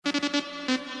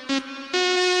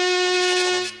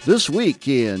This week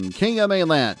in KMA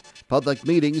Land, public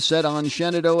meeting set on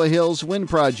Shenandoah Hills Wind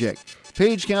Project.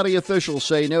 Page County officials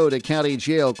say no to county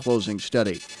jail closing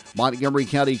study. Montgomery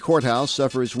County Courthouse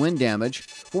suffers wind damage.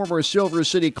 Former Silver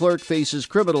City clerk faces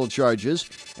criminal charges.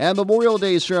 And Memorial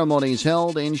Day ceremonies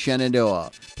held in Shenandoah.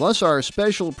 Plus our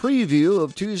special preview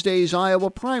of Tuesday's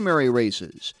Iowa primary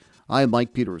races. I'm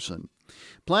Mike Peterson.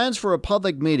 Plans for a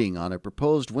public meeting on a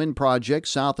proposed wind project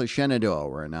south of Shenandoah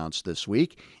were announced this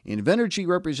week. Invenergy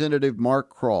Representative Mark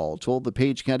Kroll told the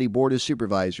Page County Board of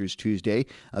Supervisors Tuesday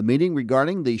a meeting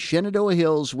regarding the Shenandoah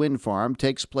Hills Wind Farm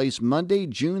takes place Monday,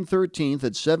 June 13th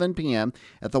at 7 p.m.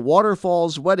 at the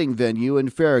Waterfalls Wedding Venue in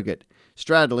Farragut.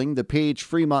 Straddling the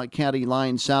Page-Fremont County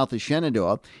line south of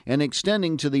Shenandoah and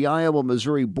extending to the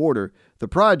Iowa-Missouri border, the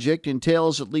project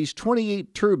entails at least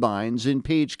 28 turbines in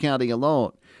Page County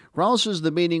alone. Kroll says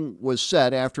the meeting was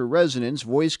set after residents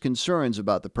voiced concerns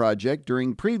about the project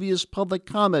during previous public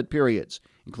comment periods,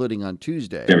 including on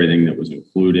Tuesday. Everything that was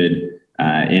included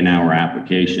in our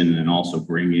application, and also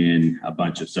bring in a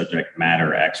bunch of subject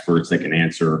matter experts that can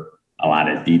answer a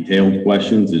lot of detailed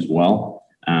questions as well.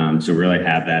 So really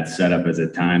have that set up as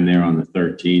a time there on the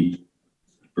 13th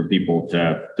for people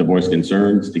to voice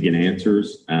concerns, to get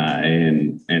answers,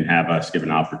 and have us give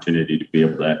an opportunity to be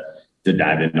able to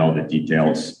dive into all the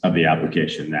details of the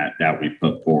application that we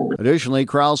put forward. Additionally,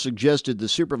 Kroll suggested the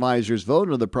supervisors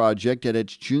vote on the project at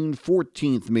its June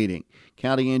 14th meeting.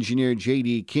 County Engineer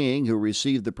J.D. King, who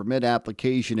received the permit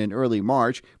application in early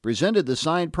March, presented the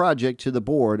signed project to the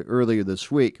board earlier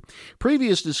this week.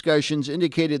 Previous discussions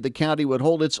indicated the county would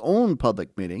hold its own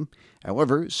public meeting.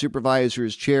 However,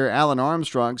 Supervisors Chair Alan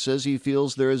Armstrong says he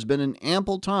feels there has been an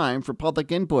ample time for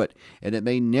public input, and it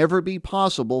may never be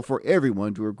possible for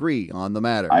everyone to agree on the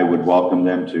matter. I would welcome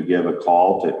them to give a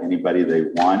call to anybody they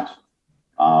want.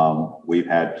 We've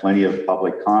had plenty of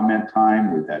public comment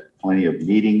time. We've had plenty of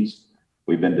meetings.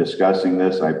 We've been discussing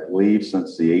this, I believe,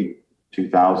 since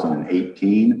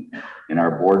 2018 in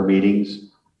our board meetings.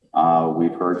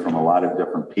 We've heard from a lot of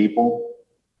different people.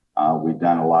 We've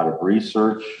done a lot of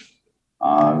research.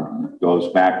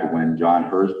 Goes back to when John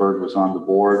Herzberg was on the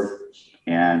board.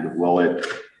 And will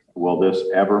this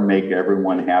ever make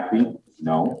everyone happy?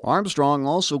 No. Armstrong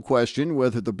also questioned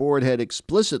whether the board had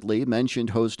explicitly mentioned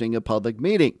hosting a public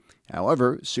meeting.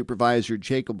 However, Supervisor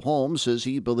Jacob Holmes says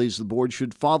he believes the board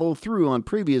should follow through on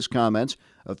previous comments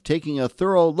of taking a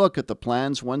thorough look at the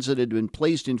plans once it had been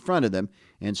placed in front of them,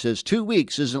 and says 2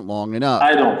 weeks isn't long enough.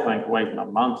 I don't think waiting a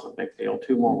month's a big deal.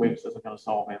 2 more weeks isn't going to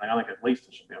solve anything. I think at least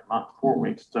it should be a month, 4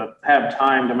 weeks, to have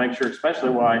time to make sure, especially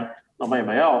why not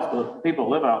anybody else, but the people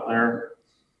who live out there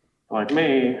like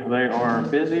me, they are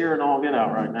busier than all get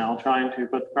out right now, trying to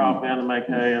put the crop in and make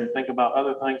hay and think about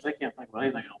other things. They can't think about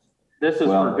anything else. This is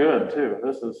for good too.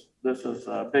 This is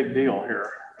a big deal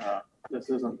here. This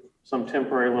isn't some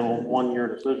temporary little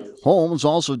 1-year decisions. Holmes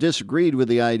also disagreed with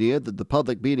the idea that the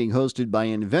public meeting hosted by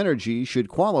Invenergy should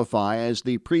qualify as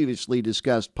the previously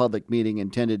discussed public meeting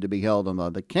intended to be held in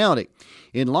the county.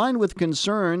 In line with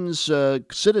concerns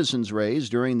citizens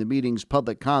raised during the meeting's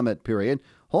public comment period,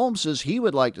 Holmes says he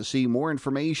would like to see more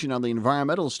information on the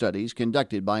environmental studies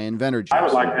conducted by Invenergy. I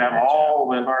would like to have all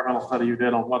the environmental study you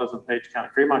did on what is in Page County.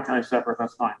 Fremont County separate,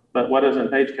 that's fine. But what is in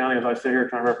Page County, as I sit here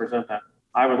trying to represent that,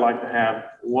 I would like to have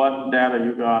what data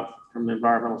you got from the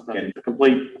environmental study to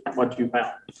complete what you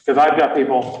found. Because I've got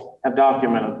people have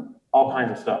documented all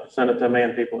kinds of stuff, send it to me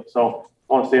and people. So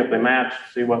I want to see if they match,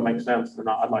 see what makes sense or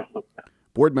not. I'd like to look at that.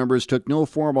 Board members took no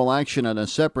formal action on a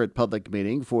separate public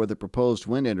meeting for the proposed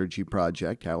wind energy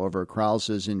project. However, Kroll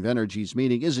says Invenergy's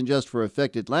meeting isn't just for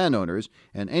affected landowners,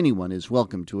 and anyone is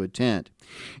welcome to attend.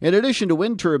 In addition to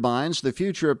wind turbines, the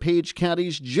future of Page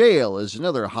County's jail is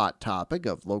another hot topic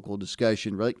of local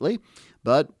discussion lately.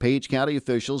 But Page County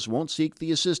officials won't seek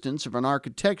the assistance of an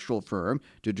architectural firm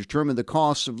to determine the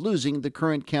costs of losing the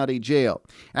current county jail.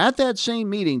 At that same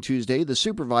meeting Tuesday, the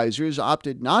supervisors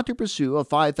opted not to pursue a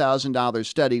 $5,000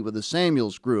 study with the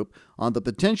Samuels Group on the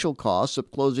potential costs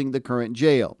of closing the current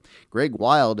jail. Greg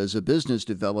Wild is a business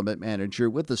development manager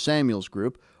with the Samuels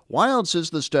Group. Wild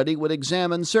says the study would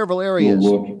examine several areas.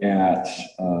 We'll look at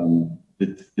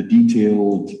the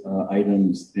detailed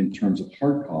items in terms of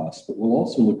hard costs, but we'll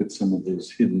also look at some of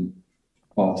those hidden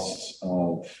costs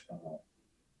of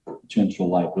potential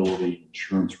liability,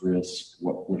 insurance risk,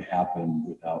 what would happen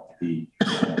without the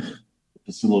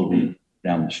facility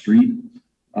down the street.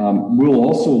 We'll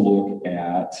also look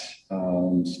at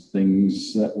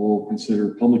things that will consider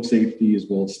public safety as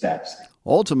well as staff safety.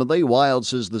 Ultimately, Wild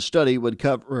says the study would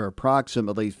cover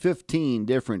approximately 15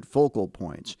 different focal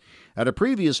points. At a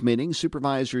previous meeting,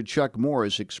 Supervisor Chuck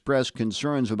Morris expressed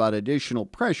concerns about additional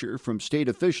pressure from state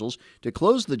officials to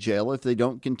close the jail if they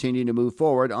don't continue to move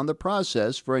forward on the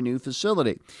process for a new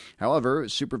facility. However,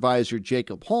 Supervisor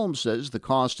Jacob Holmes says the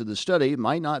cost of the study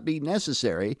might not be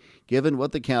necessary given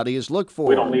what the county has looked for.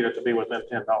 We don't need it to be within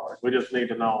 $10. We just need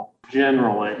to know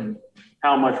generally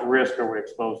how much risk are we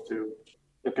exposed to.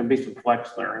 There can be some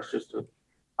flex there. It's just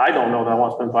I don't know that I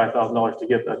want to spend $5,000 to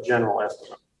get a general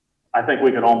estimate. I think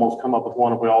we could almost come up with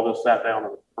one if we all just sat down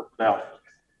and worked it out.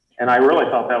 And I really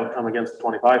thought that would come against the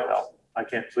 25,000. I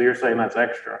can't. So you're saying that's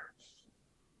extra?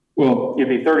 Well, It'd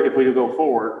be 30 if we go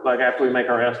forward. Like after we make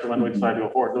our estimate, and we decide to go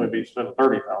forward, then we'd be spending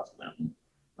 30,000 then.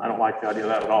 I don't like the idea of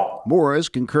that at all. Morris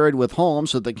concurred with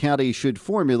Holmes that the county should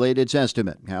formulate its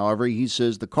estimate. However, he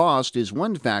says the cost is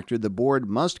one factor the board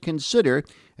must consider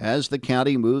as the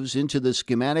county moves into the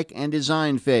schematic and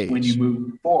design phase. When you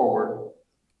move forward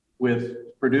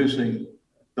with producing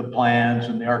the plans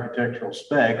and the architectural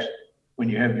specs, when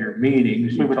you have your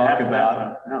meetings, you talk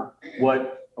about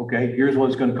here's what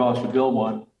it's going to cost to build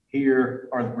one. Here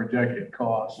are the projected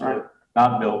costs of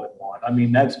not building one. I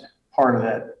mean, that's part of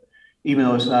that. Even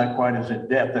though it's not quite as in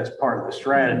depth, that's part of the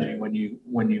strategy when you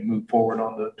move forward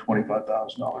on the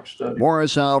 $25,000 study.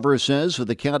 Morris, however, says with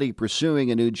the county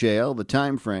pursuing a new jail, the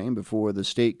time frame before the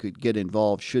state could get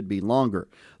involved should be longer.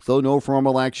 Though no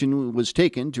formal action was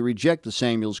taken to reject the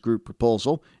Samuels Group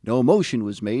proposal, no motion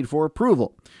was made for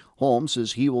approval. Holmes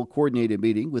says he will coordinate a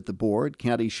meeting with the board,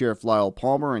 County Sheriff Lyle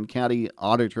Palmer, and County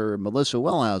Auditor Melissa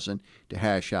Wellhausen to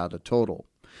hash out a total.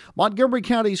 Montgomery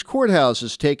County's courthouse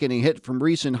has taken a hit from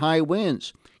recent high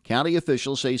winds. County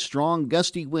officials say strong,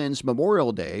 gusty winds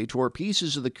Memorial Day tore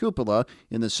pieces of the cupola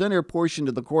in the center portion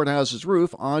of the courthouse's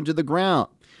roof onto the ground.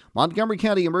 Montgomery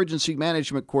County Emergency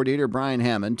Management Coordinator Brian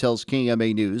Hammond tells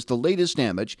KMA News the latest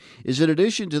damage is in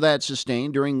addition to that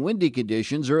sustained during windy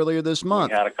conditions earlier this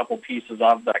month. We had a couple pieces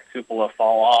of that cupola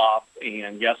fall off,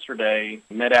 and yesterday,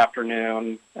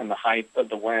 mid-afternoon, and the height of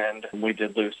the wind, we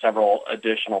did lose several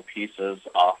additional pieces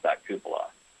off that cupola.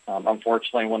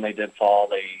 Unfortunately, when they did fall,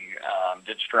 they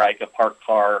did strike a parked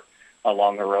car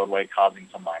along the roadway, causing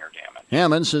some minor damage.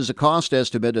 Hammond says the cost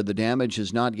estimate of the damage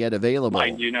is not yet available. I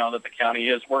do know that the county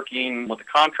is working with the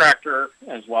contractor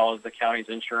as well as the county's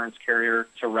insurance carrier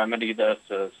to remedy this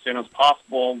as soon as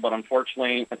possible, but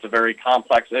unfortunately, it's a very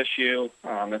complex issue.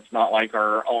 It's not like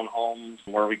our own homes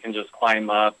where we can just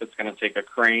climb up. It's going to take a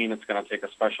crane. It's going to take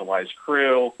a specialized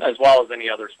crew, as well as any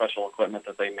other special equipment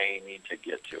that they may need to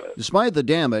get to it. Despite the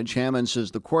damage, Hammond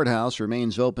says the courthouse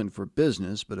remains open for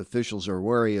business, but officials are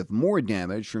wary of more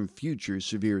damage from future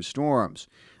severe storms.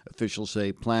 Officials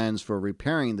say plans for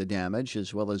repairing the damage,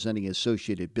 as well as any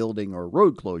associated building or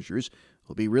road closures,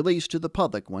 will be released to the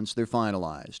public once they're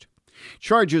finalized.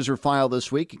 Charges were filed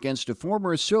this week against a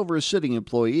former Silver City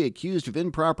employee accused of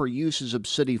improper uses of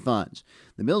city funds.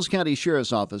 The Mills County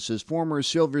Sheriff's Office's former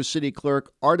Silver City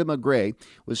clerk, Artima Gray,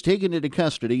 was taken into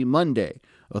custody Monday.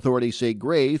 Authorities say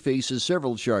Gray faces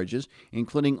several charges,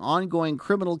 including ongoing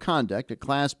criminal conduct, a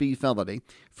Class B felony,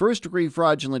 first-degree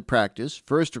fraudulent practice,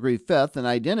 first-degree theft and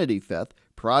identity theft,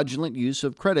 fraudulent use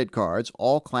of credit cards,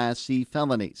 all Class C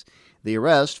felonies. The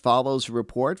arrest follows a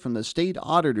report from the state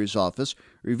auditor's office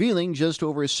revealing just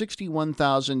over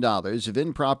 $61,000 of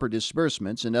improper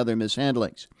disbursements and other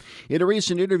mishandlings. In a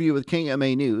recent interview with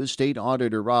KMA News, State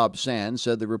Auditor Rob Sands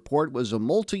said the report was a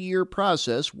multi-year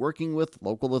process working with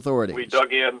local authorities. We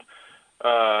dug in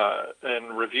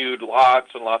and reviewed lots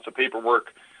and lots of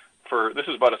paperwork this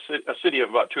is about a city of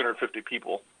about 250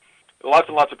 people. Lots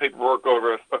and lots of paperwork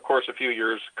over, of course, a few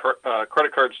years,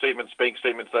 credit card statements, bank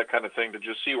statements, that kind of thing, to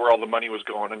just see where all the money was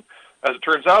going. And as it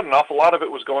turns out, an awful lot of it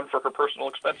was going for her personal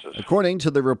expenses. According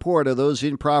to the report of those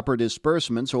improper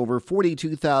disbursements, over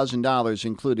 $42,000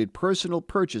 included personal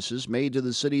purchases made to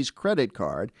the city's credit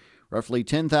card, roughly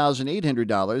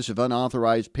 $10,800 of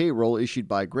unauthorized payroll issued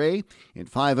by Gray,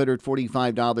 and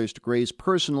 $545 to Gray's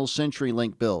personal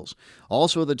CenturyLink bills.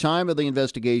 Also, at the time of the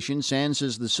investigation, Sands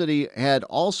says the city had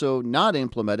also not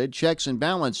implemented checks and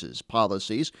balances,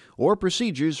 policies, or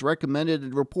procedures recommended in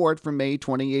the report from May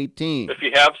 2018. If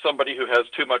you have somebody who has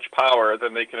too much power,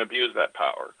 then they can abuse that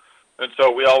power. And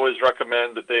so we always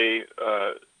recommend that they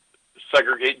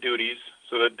segregate duties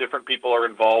so that different people are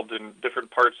involved in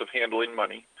different parts of handling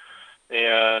money.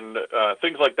 And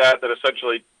things like that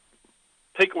essentially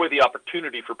take away the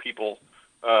opportunity for people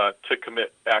to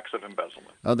commit acts of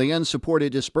embezzlement. Of the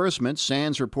unsupported disbursements,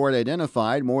 Sands' report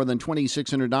identified more than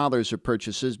 $2,600 of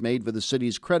purchases made with the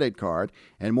city's credit card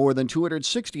and more than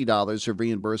 $260 of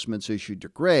reimbursements issued to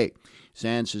Gray.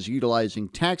 Sands says utilizing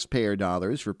taxpayer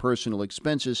dollars for personal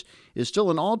expenses is still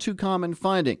an all-too-common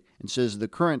finding and says the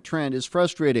current trend is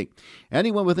frustrating.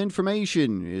 Anyone with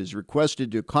information is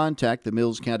requested to contact the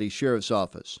Mills County Sheriff's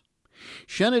Office.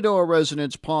 Shenandoah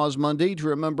residents pause Monday to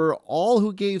remember all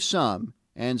who gave some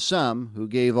and some who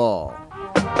gave all.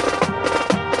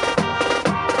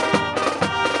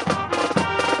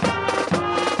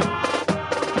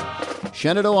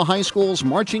 Shenandoah High School's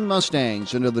Marching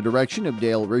Mustangs, under the direction of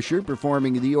Dale Risher,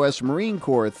 performing the U.S. Marine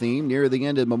Corps theme near the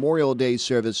end of Memorial Day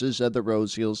services at the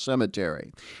Rose Hills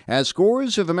Cemetery. As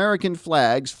scores of American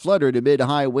flags fluttered amid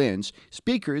high winds,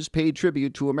 speakers paid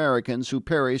tribute to Americans who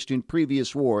perished in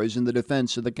previous wars in the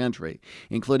defense of the country,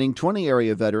 including 20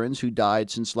 area veterans who died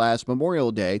since last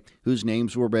Memorial Day, whose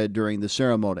names were read during the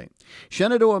ceremony.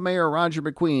 Shenandoah Mayor Roger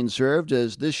McQueen served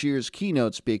as this year's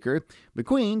keynote speaker.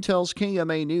 McQueen tells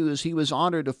KMA News he was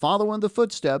honored to follow in the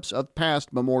footsteps of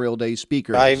past Memorial Day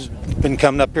speakers. I've been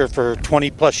coming up here for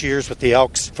 20 plus years with the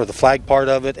Elks for the flag part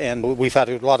of it, and we've had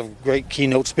a lot of great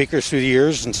keynote speakers through the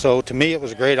years, and so to me it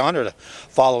was a great honor to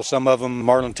follow some of them,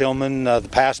 Marlon Tillman, the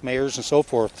past mayors and so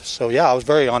forth. So yeah, I was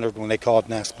very honored when they called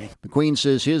and asked me. McQueen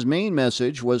says his main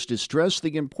message was to stress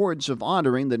the importance of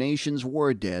honoring the nation's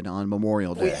war dead on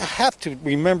Memorial Day. We have to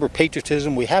remember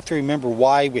patriotism. We have to remember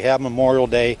why we have Memorial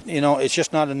Day. You know, it's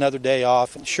just not another day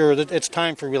off. Sure, that it's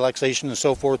time for relaxation and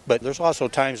so forth, but there's also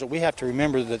times that we have to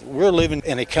remember that we're living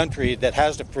in a country that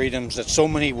has the freedoms that so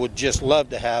many would just love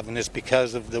to have, and it's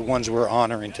because of the ones we're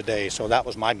honoring today. So that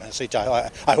was my message. I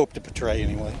hope to portray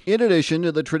anyway. In addition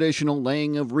to the traditional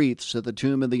laying of wreaths at the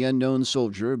tomb of the unknown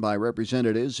soldier by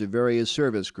representatives of various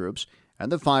service groups,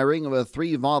 and the firing of a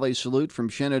 3-volley salute from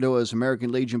Shenandoah's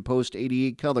American Legion Post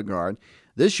 88 Color Guard,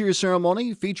 this year's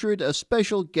ceremony featured a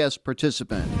special guest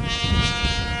participant.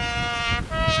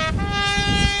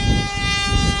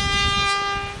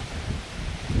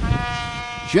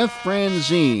 Jeff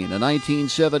Franzine, a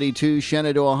 1972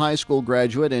 Shenandoah High School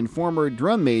graduate and former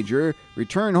drum major,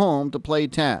 returned home to play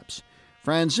taps.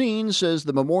 Franzine says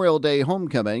the Memorial Day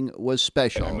homecoming was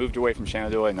special. I moved away from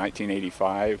Shenandoah in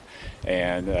 1985,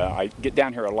 and I get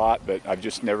down here a lot, but I've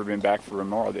just never been back for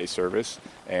Memorial Day service,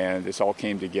 and this all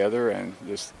came together, and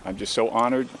I'm just so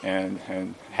honored and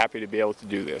happy to be able to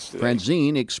do this today.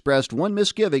 Franzine expressed one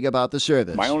misgiving about the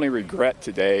service. My only regret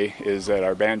today is that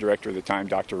our band director at the time,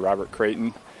 Dr. Robert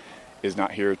Creighton, is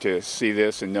not here to see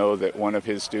this and know that one of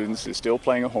his students is still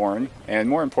playing a horn, and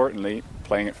more importantly,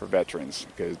 playing it for veterans,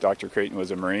 because Dr. Creighton was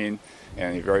a Marine,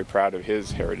 and he's very proud of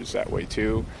his heritage that way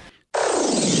too.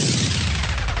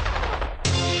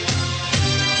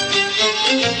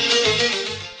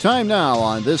 Time now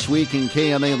on This Week in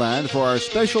KMA Land for our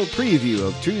special preview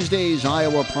of Tuesday's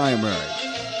Iowa primary.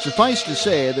 Suffice to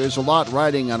say, there's a lot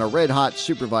riding on a red-hot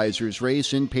supervisor's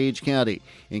race in Page County,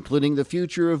 including the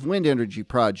future of wind energy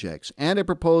projects and a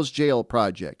proposed jail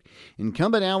project.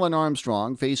 Incumbent Alan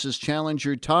Armstrong faces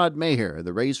challenger Todd Maher,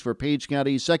 the race for Page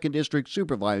County's 2nd District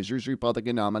Supervisor's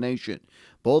Republican nomination.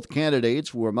 Both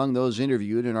candidates were among those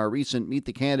interviewed in our recent Meet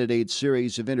the Candidates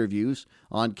series of interviews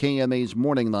on KMA's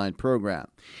Morning Line program.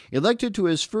 Elected to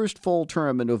his first full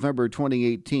term in November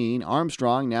 2018,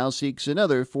 Armstrong now seeks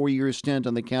another 4-year stint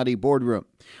on the county boardroom.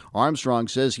 Armstrong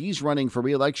says he's running for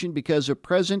re-election because of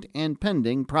present and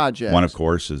pending projects. One, of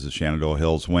course, is the Shenandoah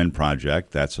Hills Wind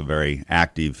Project. That's a very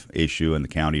active issue in the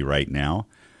county right now.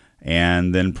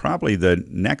 And then probably the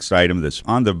next item that's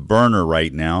on the burner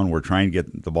right now, and we're trying to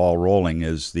get the ball rolling,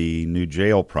 is the new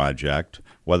jail project,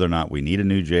 whether or not we need a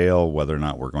new jail, whether or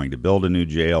not we're going to build a new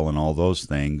jail, and all those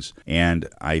things. And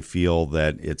I feel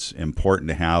that it's important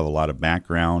to have a lot of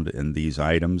background in these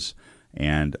items,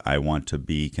 and I want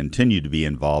to continue to be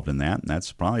involved in that, and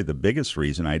that's probably the biggest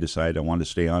reason I decided I wanted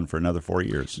to stay on for another 4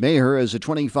 years. Maher is a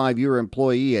 25-year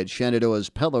employee at Shenandoah's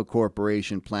Pella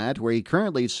Corporation plant, where he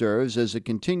currently serves as a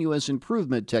continuous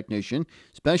improvement technician,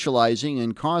 specializing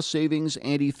in cost savings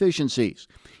and efficiencies.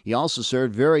 He also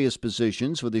served various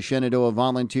positions with the Shenandoah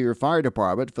Volunteer Fire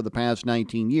Department for the past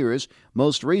 19 years,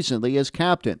 most recently as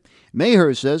captain.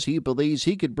 Maher says he believes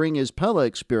he could bring his Pella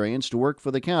experience to work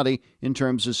for the county in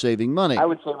terms of saving money. I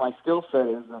would say my skill set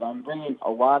is that I'm bringing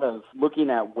a lot of looking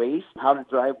at waste, how to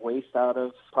drive waste out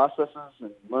of processes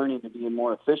and learning to be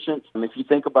more efficient. And if you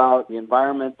think about the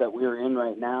environment that we're in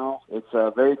right now,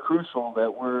 it's very crucial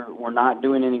that we're not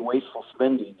doing any wasteful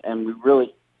spending, and we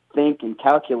really think and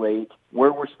calculate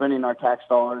where we're spending our tax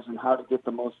dollars and how to get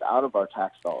the most out of our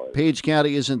tax dollars. Page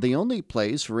County isn't the only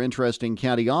place for interesting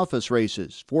county office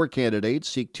races. 4 candidates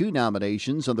seek 2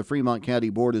 nominations on the Fremont County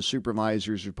Board of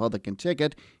Supervisors Republican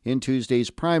ticket in Tuesday's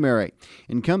primary.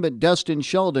 Incumbent Dustin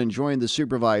Sheldon joined the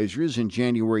supervisors in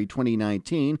January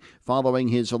 2019 following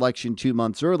his election 2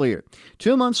 months earlier.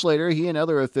 2 months later, he and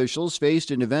other officials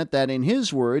faced an event that, in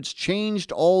his words,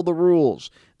 changed all the rules: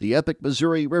 the epic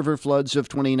Missouri River floods of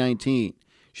 2019.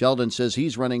 Sheldon says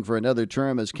he's running for another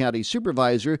term as county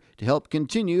supervisor to help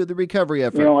continue the recovery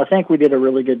effort. I think we did a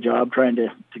really good job trying to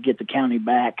get the county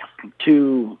back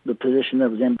to the position that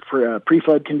was in for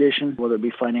pre-flood condition, whether it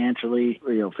be financially,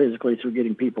 physically through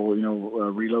getting people,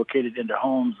 relocated into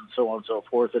homes and so on and so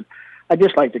forth. And I'd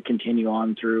just like to continue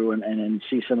on through and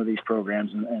see some of these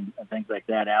programs and things like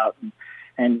that out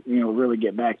and really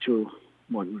get back to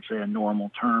what we would say a normal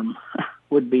term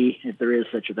would be, if there is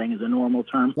such a thing as a normal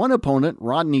term. One opponent,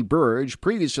 Rodney Burge,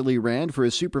 previously ran for a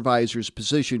supervisor's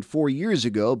position 4 years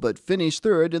ago, but finished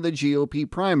third in the GOP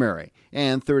primary,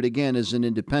 and third again as an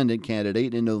independent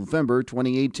candidate in November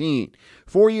 2018.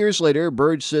 4 years later,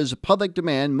 Burge says public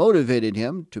demand motivated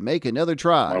him to make another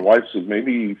try. My wife says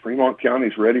maybe Fremont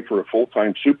County's ready for a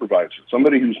full-time supervisor,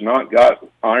 somebody who's not got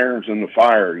irons in the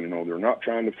fire. They're not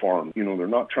trying to farm. They're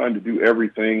not trying to do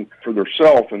everything for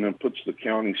themselves and then puts the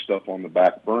county stuff on the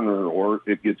back burner, or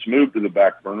it gets moved to the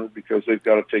back burner because they've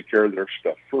got to take care of their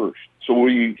stuff first. So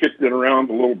we kicked it around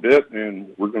a little bit,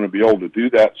 and we're going to be able to do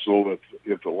that. So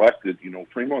if elected,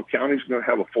 Fremont County's going to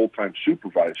have a full-time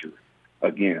supervisor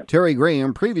again. Terry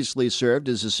Graham previously served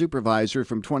as a supervisor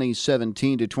from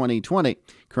 2017 to 2020.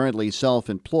 Currently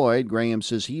self-employed, Graham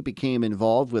says he became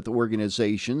involved with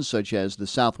organizations such as the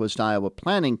Southwest Iowa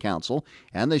Planning Council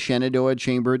and the Shenandoah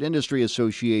Chamber Industry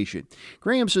Association.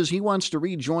 Graham says he wants to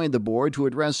rejoin the board to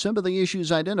address some of the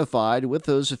issues identified with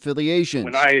those affiliations.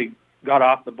 When I got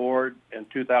off the board in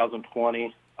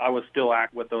 2020, I was still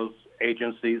active with those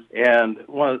agencies, and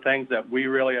one of the things that we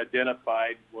really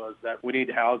identified was that we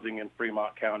need housing in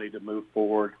Fremont County to move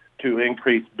forward, to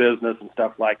increase business and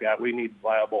stuff like that. We need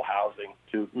viable housing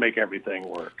to make everything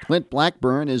work. Clint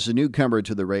Blackburn is a newcomer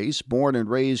to the race. Born and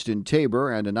raised in Tabor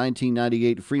and a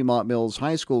 1998 Fremont Mills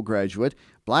High School graduate,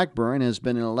 Blackburn has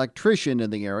been an electrician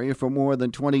in the area for more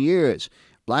than 20 years.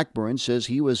 Blackburn says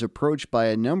he was approached by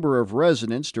a number of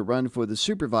residents to run for the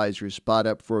supervisor spot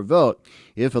up for a vote.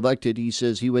 If elected, he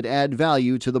says he would add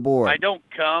value to the board. I don't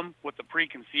come with a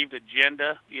preconceived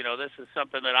agenda. This is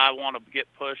something that I want to get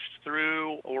pushed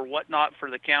through or whatnot for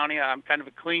the county. I'm kind of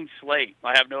a clean slate.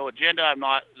 I have no agenda. I'm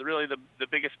not really the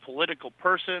biggest political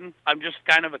person. I'm just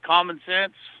kind of a common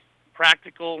sense,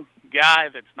 practical guy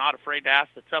that's not afraid to ask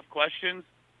the tough questions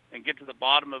and get to the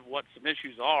bottom of what some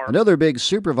issues are. Another big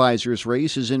supervisor's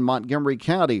race is in Montgomery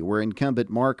County, where incumbent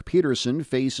Mark Peterson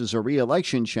faces a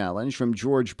re-election challenge from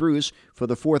George Bruce for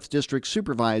the 4th District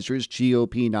Supervisor's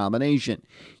GOP nomination.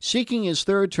 Seeking his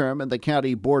third term in the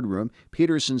county boardroom,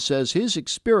 Peterson says his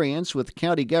experience with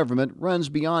county government runs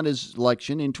beyond his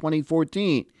election in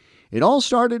 2014. It all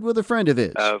started with a friend of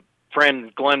his.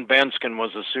 Friend Glenn Benskin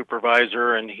was a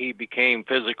supervisor, and he became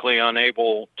physically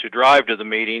unable to drive to the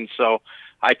meetings, so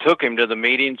I took him to the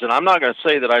meetings, and I'm not going to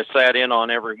say that I sat in on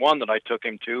every one that I took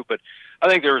him to, but I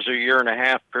think there was a 1.5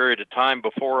 year period of time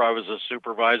before I was a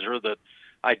supervisor that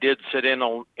I did sit in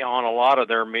on a lot of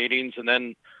their meetings. And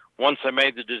then once I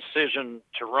made the decision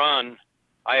to run,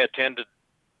 I attended,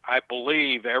 I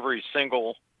believe, every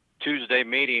single Tuesday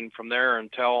meeting from there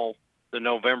until the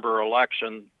November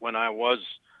election, when I was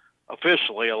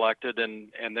officially elected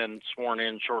and then sworn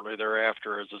in shortly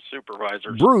thereafter as a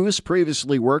supervisor. Bruce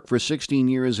previously worked for 16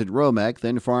 years at Romeck,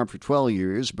 then farmed for 12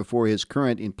 years before his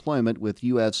current employment with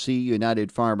UFC United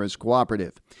Farmers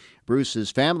Cooperative.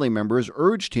 Bruce's family members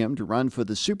urged him to run for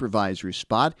the supervisor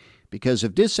spot because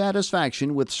of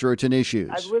dissatisfaction with certain issues.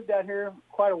 I've lived out here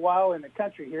quite a while in the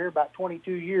country here, about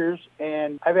 22 years,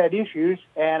 and I've had issues,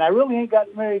 and I really ain't got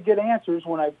very good answers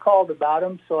when I've called about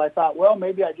them, so I thought, well,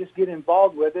 maybe I just get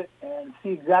involved with it and see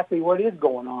exactly what is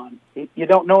going on. You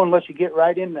don't know unless you get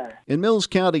right in there. In Mills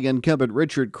County, incumbent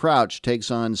Richard Crouch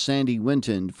takes on Sandy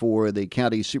Winton for the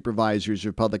county supervisor's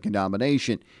Republican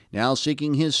nomination. Now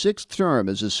seeking his 6th term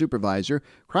as a supervisor,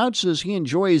 Crouch says he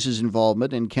enjoys his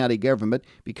involvement in county government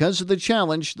because of the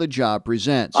challenge the job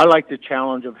presents. I like the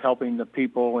challenge of helping the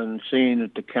people and seeing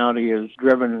that the county is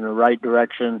driven in the right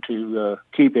direction to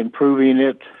keep improving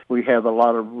it. We have a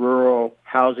lot of rural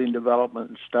housing development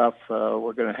and stuff.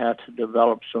 We're going to have to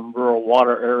develop some rural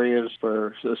water areas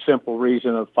for the simple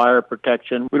reason of fire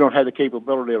protection. We don't have the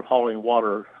capability of hauling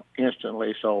water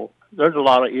instantly. So there's a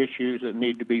lot of issues that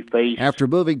need to be faced. After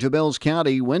moving to Mills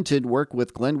County, Winton worked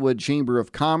with Glenwood Chamber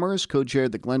of Commerce,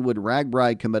 co-chaired the Glenwood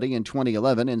RAGBRAI Committee in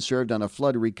 2011, and served on a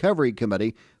flood recovery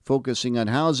committee focusing on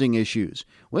housing issues.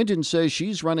 Winton says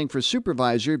she's running for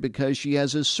supervisor because she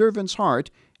has a servant's heart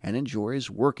and enjoys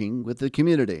working with the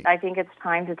community. I think it's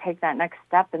time to take that next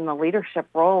step in the leadership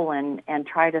role and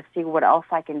try to see what else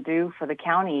I can do for the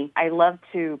county. I love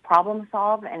to problem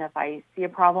solve, and if I see a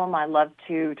problem, I love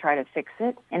to try to fix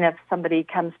it. And if somebody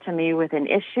comes to me with an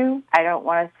issue, I don't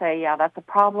want to say, yeah, that's a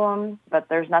problem, but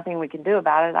there's nothing we can do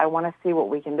about it. I want to see what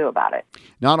we can do about it.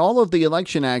 Not all of the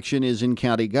election action is in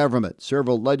county government.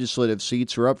 Several legislative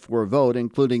seats are up for a vote,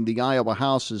 including the Iowa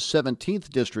House's 17th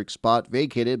district spot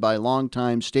vacated by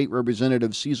longtime State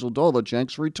Representative Cecil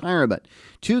Dolachek's retirement.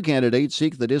 Two candidates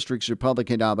seek the district's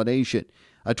Republican nomination.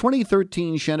 A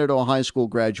 2013 Shenandoah High School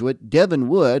graduate, Devin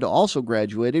Wood, also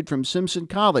graduated from Simpson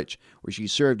College, where she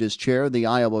served as chair of the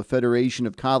Iowa Federation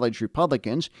of College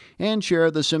Republicans and chair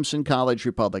of the Simpson College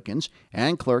Republicans,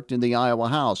 and clerked in the Iowa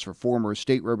House for former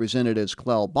state representatives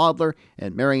Clell Bodler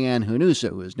and Marianne Hanusa,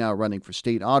 who is now running for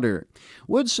state auditor.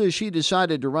 Wood says she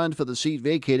decided to run for the seat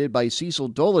vacated by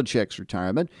Cecil Dolachek's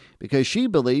retirement because she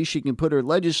believes she can put her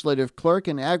legislative clerk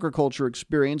and agriculture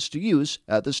experience to use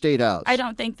at the State House. I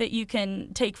don't think that you can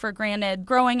take for granted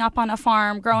growing up on a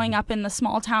farm, growing up in the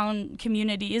small town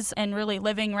communities, and really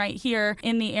living right here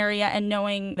in the area and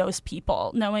knowing those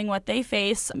people, knowing what they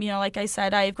face. You know, like I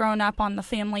said, I've grown up on the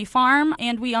family farm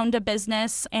and we owned a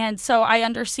business. And so I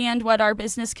understand what our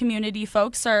business community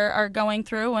folks are going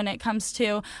through when it comes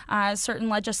to certain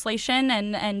legislation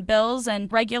and bills and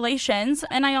regulations.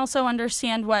 And I also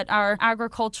understand what our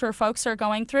agriculture folks are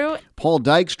going through. Paul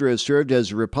Dykstra has served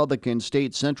as a Republican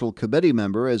State Central Committee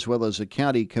member as well as a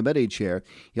county committee chair.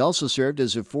 He also served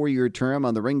as a 4-year term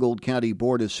on the Ringgold County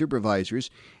Board of Supervisors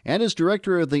and as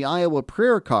director of the Iowa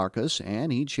Prayer Caucus,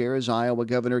 and he chairs Iowa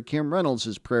Governor Kim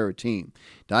Reynolds' prayer team.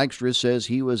 Dykstra says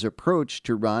he was approached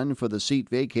to run for the seat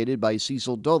vacated by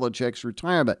Cecil Dolachek's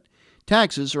retirement.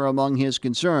 Taxes are among his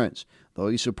concerns. Though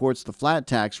he supports the flat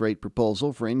tax rate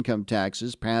proposal for income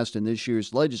taxes passed in this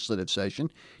year's legislative session,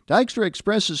 Dykstra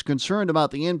expresses concern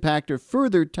about the impact of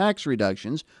further tax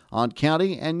reductions on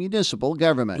county and municipal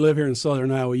government. I live here in southern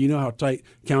Iowa. You know how tight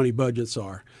county budgets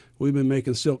are. We've been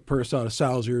making silk purse out of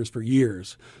sow's ears for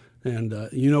years. And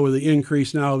with the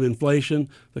increase now of inflation,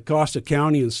 the cost of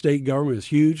county and state government is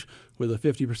huge, with a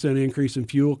 50% increase in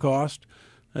fuel cost.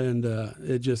 And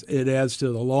it adds to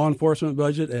the law enforcement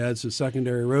budget, it adds to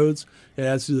secondary roads, it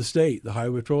adds to the state, the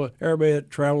highway patrol, everybody that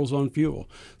travels on fuel.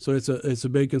 So it's a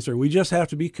big concern. We just have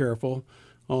to be careful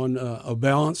on a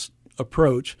balanced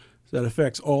approach that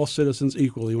affects all citizens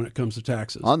equally when it comes to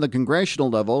taxes. On the congressional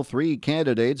level, 3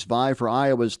 candidates vie for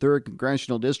Iowa's 3rd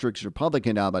Congressional District's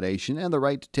Republican nomination and the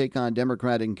right to take on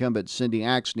Democrat incumbent Cindy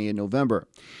Axne in November.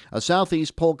 A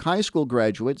Southeast Polk High School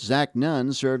graduate, Zach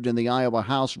Nunn, served in the Iowa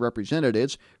House of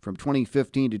Representatives from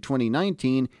 2015 to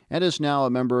 2019 and is now a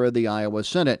member of the Iowa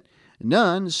Senate.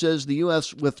 Nunn says the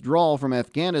U.S. withdrawal from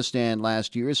Afghanistan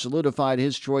last year solidified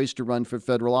his choice to run for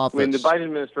federal office. When the Biden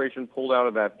administration pulled out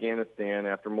of Afghanistan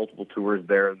after multiple tours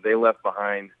there, they left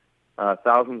behind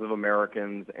thousands of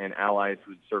Americans and allies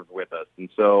who'd served with us. And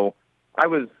so I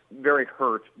was very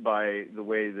hurt by the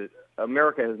way that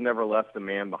America has never left a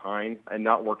man behind and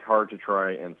not worked hard to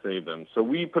try and save them. So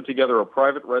we put together a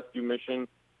private rescue mission.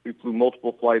 We flew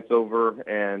multiple flights over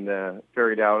and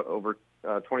ferried out over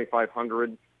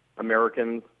 2,500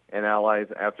 Americans and allies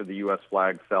after the U.S.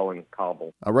 flag fell in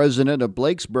Kabul. A resident of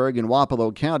Blakesburg in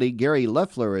Wapello County, Gary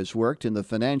Leffler has worked in the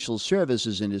financial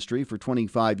services industry for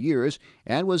 25 years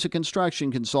and was a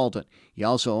construction consultant. He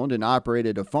also owned and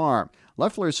operated a farm.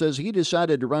 Leffler says he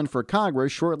decided to run for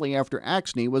Congress shortly after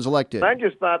Axne was elected. I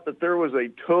just thought that there was a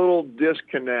total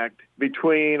disconnect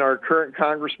between our current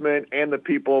congressman and the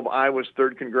people of Iowa's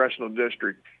 3rd Congressional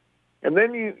District. And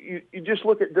then you just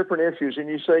look at different issues and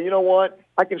you say, you know what,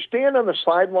 I can stand on the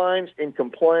sidelines and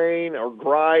complain or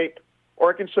gripe,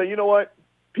 or I can say, you know what,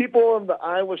 people of the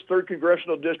Iowa's 3rd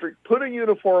Congressional District, put a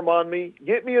uniform on me,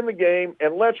 get me in the game,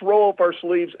 and let's roll up our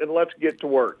sleeves and let's get to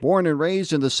work. Born and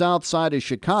raised in the south side of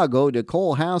Chicago,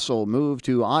 Nicole Hassel moved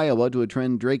to Iowa to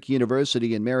attend Drake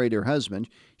University and married her husband.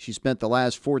 She spent the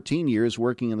last 14 years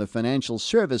working in the financial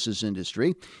services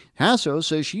industry. Hassel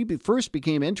says she first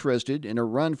became interested in a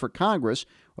run for Congress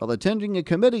while attending a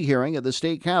committee hearing at the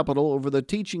state capitol over the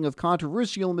teaching of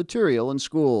controversial material in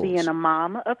schools. Being a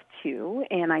mom of 2,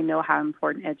 and I know how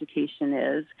important education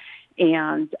is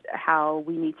and how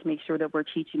we need to make sure that we're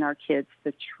teaching our kids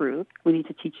the truth. We need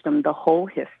to teach them the whole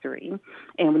history,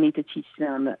 and we need to teach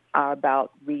them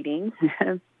about reading,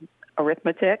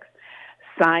 arithmetic.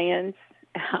 science,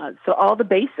 so all the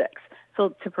basics.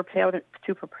 So to prepare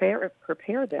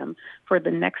them for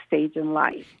the next stage in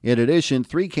life. In addition,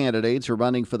 3 candidates are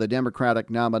running for the Democratic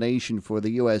nomination for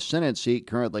the U.S. Senate seat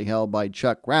currently held by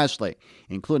Chuck Grassley,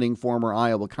 including former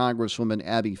Iowa Congresswoman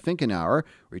Abby Finkenauer,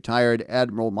 retired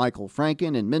Admiral Michael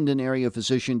Franken, and Minden area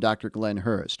physician Dr. Glenn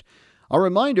Hurst. A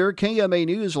reminder, KMA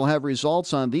News will have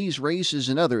results on these races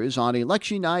and others on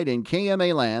Election Night in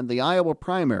KMA Land, the Iowa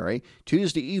primary,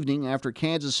 Tuesday evening after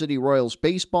Kansas City Royals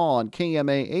baseball on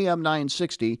KMA AM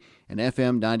 960 and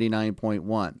FM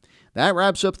 99.1. That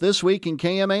wraps up this week in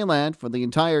KMA Land. For the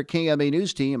entire KMA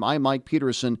News team, I'm Mike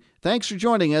Peterson. Thanks for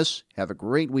joining us. Have a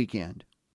great weekend.